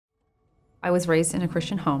I was raised in a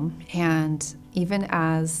Christian home, and even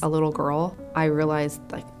as a little girl, I realized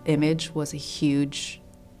like image was a huge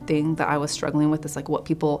thing that I was struggling with. It's like what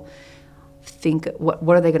people think, what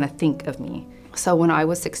are they gonna think of me? So when I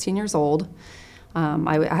was 16 years old,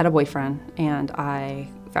 I had a boyfriend, and I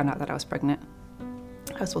found out that I was pregnant.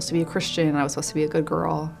 I was supposed to be a Christian, I was supposed to be a good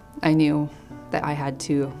girl. I knew that I had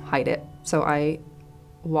to hide it. So I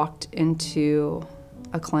walked into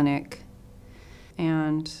a clinic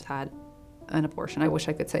and had an abortion. I wish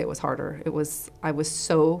I could say it was harder. I was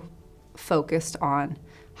so focused on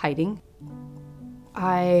hiding.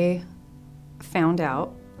 I found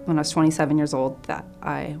out when I was 27 years old that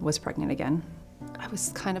I was pregnant again. I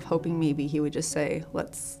was kind of hoping maybe he would just say,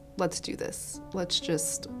 let's do this. Let's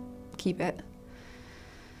just keep it.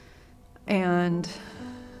 And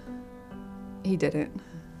he didn't.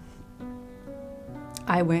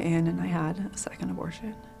 I went in and I had a second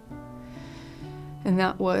abortion. And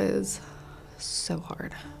that was so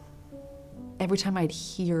hard. Every time I'd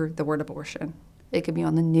hear the word abortion, it could be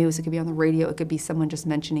on the news, it could be on the radio, it could be someone just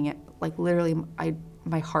mentioning it, like literally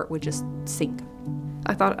my heart would just sink.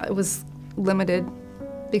 I thought I was limited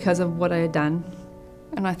because of what I had done,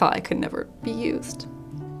 and I thought I could never be used.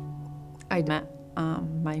 I met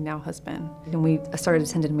my now husband, and we started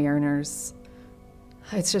attending Mariners.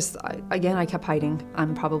 It's just, again, I kept hiding.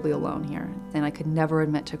 I'm probably alone here, and I could never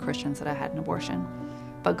admit to Christians that I had an abortion.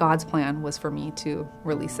 But God's plan was for me to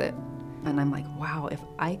release it. And I'm like, wow, if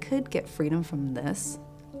I could get freedom from this,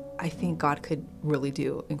 I think God could really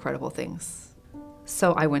do incredible things.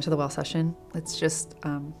 So I went to the well session. It's just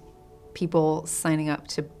people signing up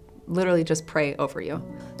to literally just pray over you.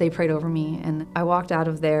 They prayed over me, and I walked out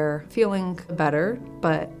of there feeling better,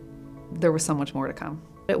 but there was so much more to come.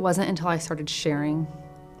 It wasn't until I started sharing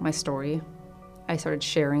my story, I started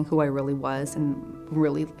sharing who I really was and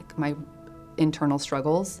really like my internal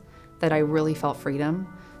struggles, that I really felt freedom.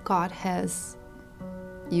 God has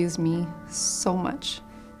used me so much.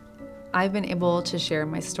 I've been able to share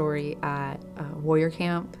my story at Warrior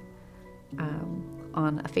Camp,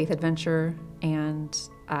 on a faith adventure, and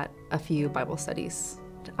at a few Bible studies.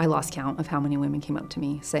 I lost count of how many women came up to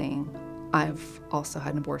me saying, I've also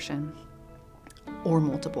had an abortion, or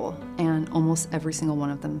multiple, and almost every single one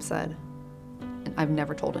of them said, I've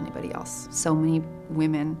never told anybody else. So many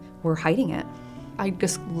women were hiding it. I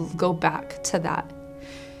just go back to that.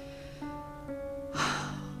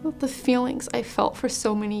 The feelings I felt for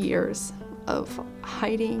so many years of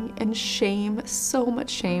hiding and shame, so much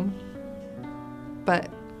shame.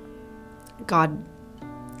 But God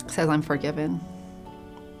says I'm forgiven.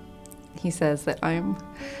 He says that I'm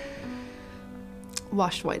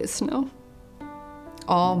washed white as snow.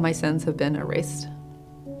 All my sins have been erased.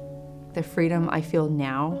 The freedom I feel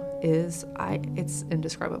now it's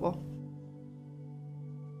indescribable.